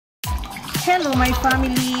Hello my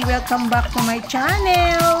family, welcome back to my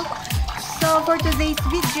channel. So for today's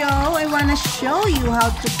video, I want to show you how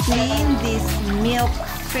to clean this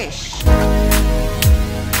milkfish.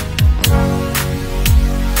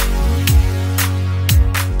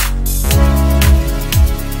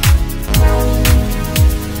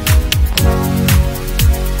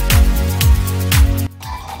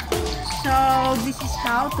 So this is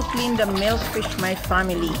how to clean the milkfish, my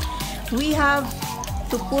family. We have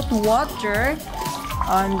to put water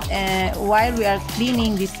on while we are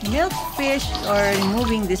cleaning this milkfish or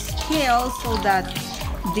removing the scale, so that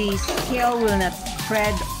the scale will not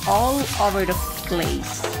spread all over the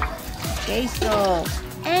place. Okay, so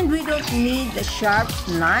and we don't need a sharp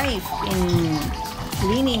knife in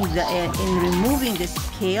cleaning in removing the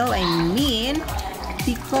scale, I mean,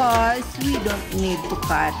 because we don't need to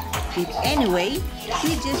cut it anyway.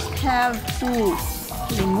 We just have to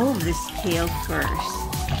remove the scale first.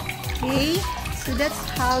 Okay, so that's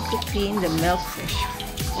how to clean the milkfish,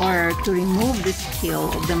 or to remove the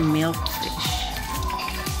scale of the milkfish.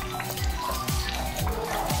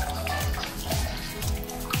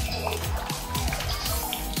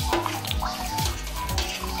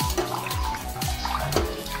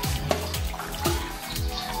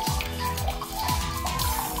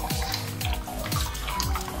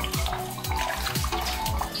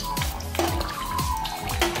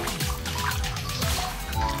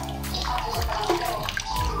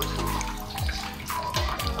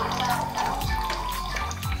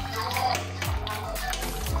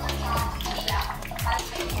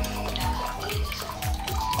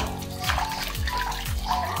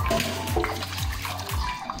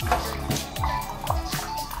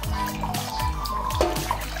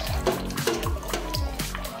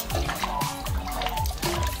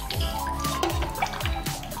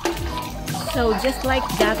 So just like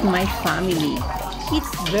that, my family,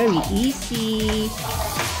 it's very easy.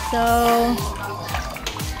 So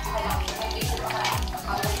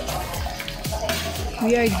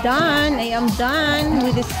we are done. I am done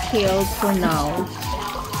with the scale for now.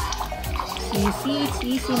 So you see, it's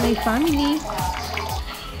easy, my family.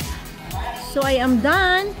 So I am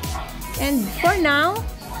done, and for now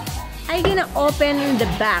I'm gonna open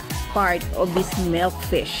the back part of this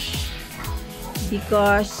milkfish,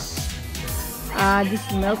 because this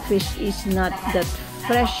milkfish is not that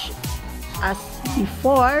fresh as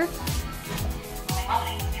before.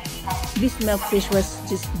 This milkfish was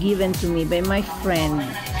just given to me by my friend.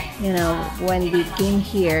 You know, when they came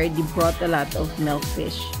here, they brought a lot of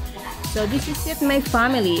milkfish. So this is it, my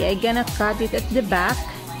family. I'm gonna cut it at the back,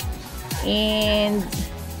 and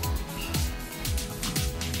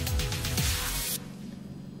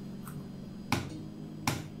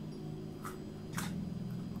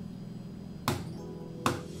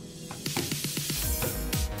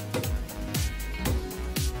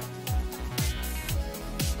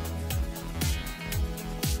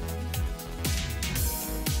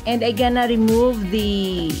I'm gonna remove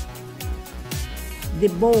the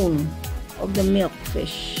bone of the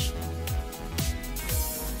milkfish.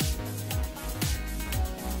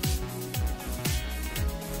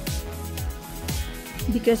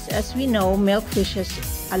 Because as we know, milkfish has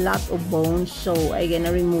a lot of bones, so I'm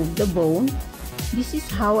gonna remove the bone. This is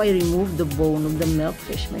how I remove the bone of the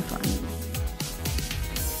milkfish, my family.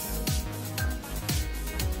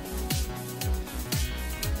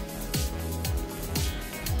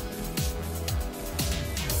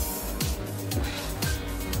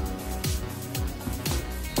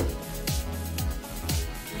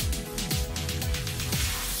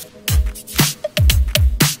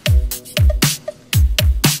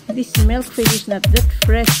 This milkfish is not that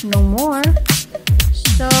fresh no more,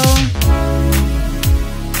 so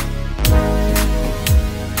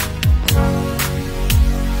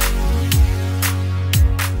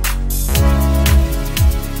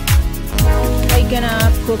I'm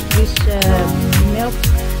gonna cook this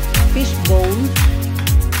milkfish bone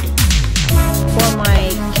for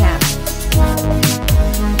my cat.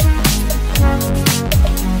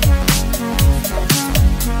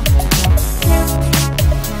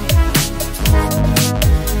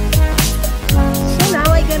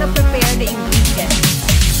 Prepare the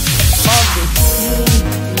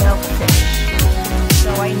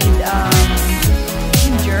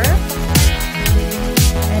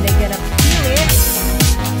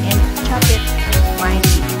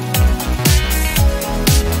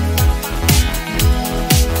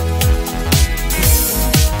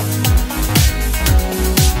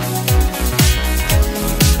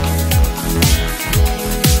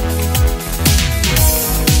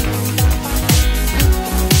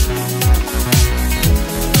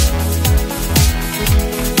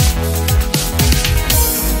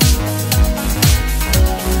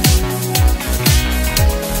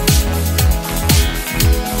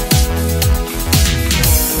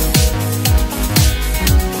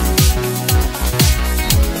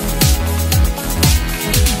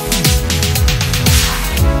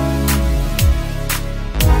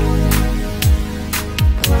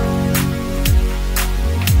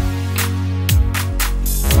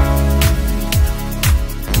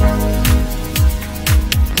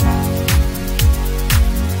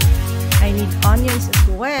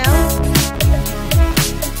well.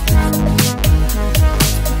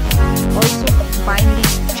 Also finely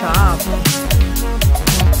chopped.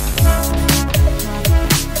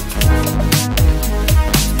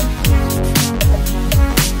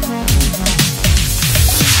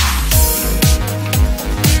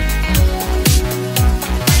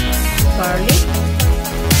 Garlic.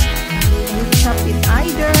 You chop it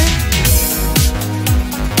either.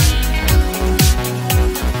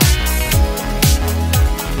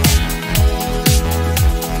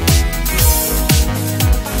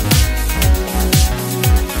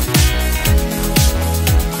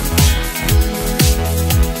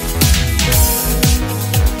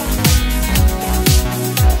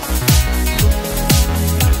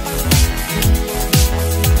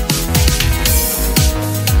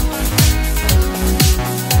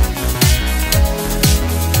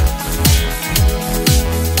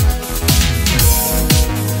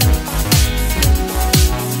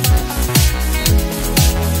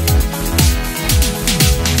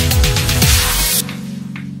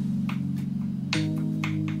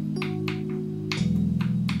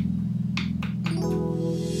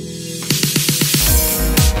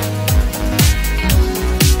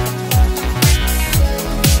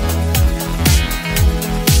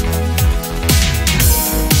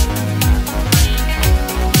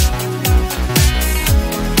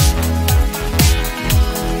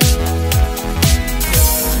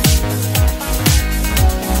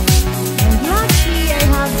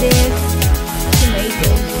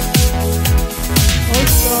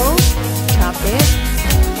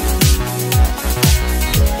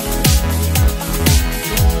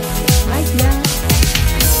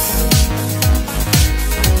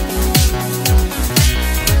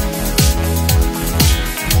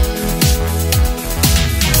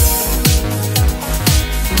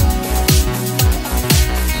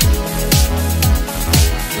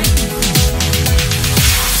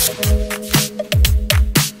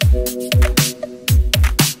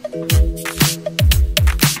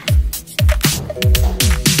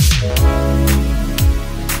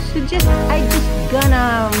 I just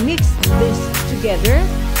gonna mix this together.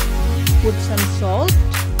 Put some salt,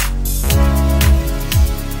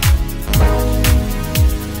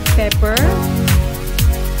 pepper,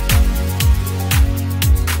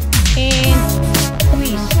 and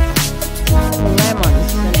squeeze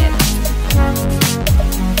lemons on it.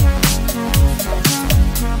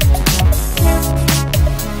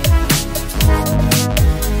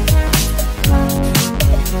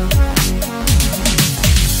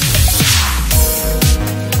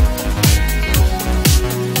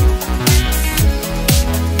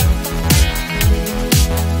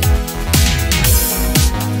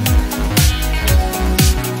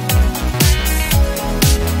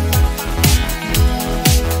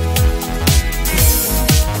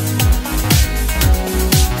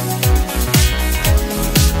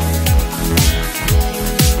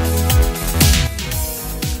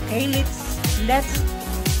 Let's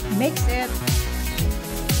mix it,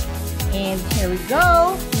 and here we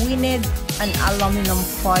go. We need an aluminum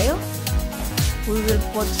foil. We will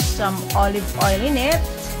put some olive oil in it.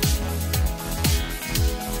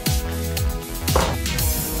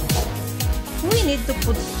 We need to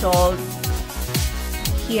put salt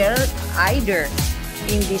here, either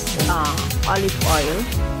in this olive oil,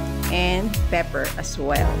 and pepper as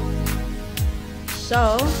well.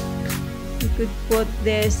 So you could put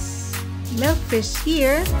this milkfish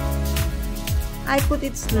here. I put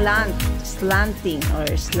it slanting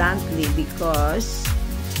or slantly because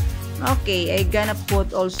okay, I gonna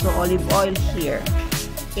put also olive oil here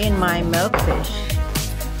in my milkfish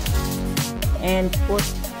and put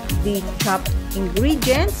the chopped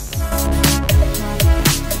ingredients.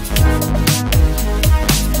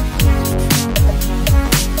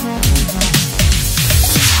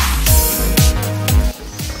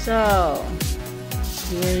 So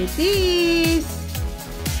here it is.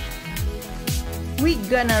 We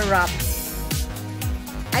gonna wrap.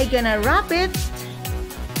 I gonna wrap it.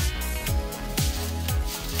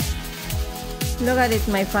 Look at it,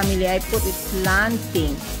 my family. I put it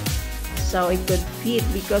slanting so it could fit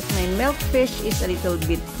because my milkfish is a little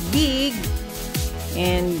bit big,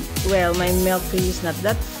 and well, my milkfish is not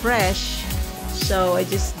that fresh, so I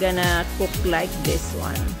just gonna cook like this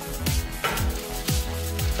one.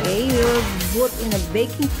 Okay, we'll put in a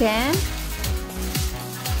baking pan.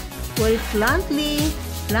 Put it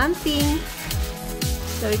slanting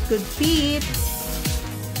so it could fit,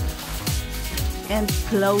 and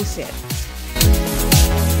close it.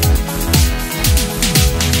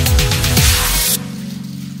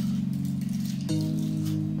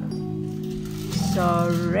 So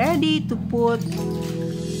ready to put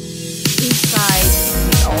inside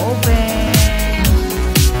the oven.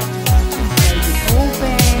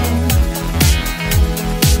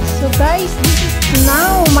 So guys, this is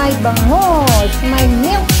now my bangos, my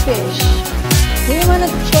milkfish. We wanna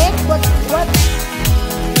check what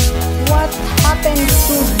happened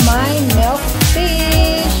to my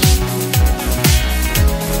milkfish.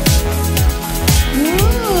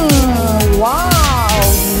 Wow,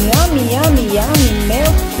 yummy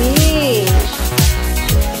milkfish.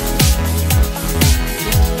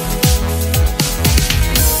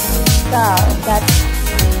 So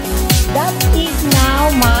that is now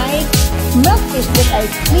my milkfish that I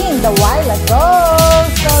cleaned a while ago.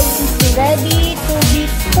 So it's ready to be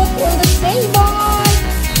put on the table.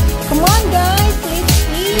 Come on guys, let's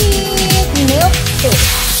eat milkfish.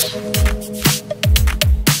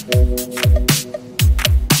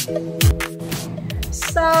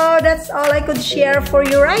 So that's all I could share for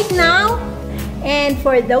you right now. And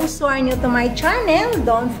for those who are new to my channel,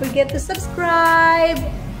 don't forget to subscribe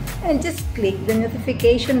and just click the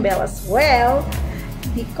notification bell as well,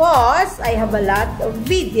 because I have a lot of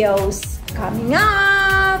videos coming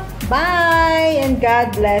up. Bye and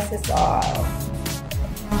God bless us all.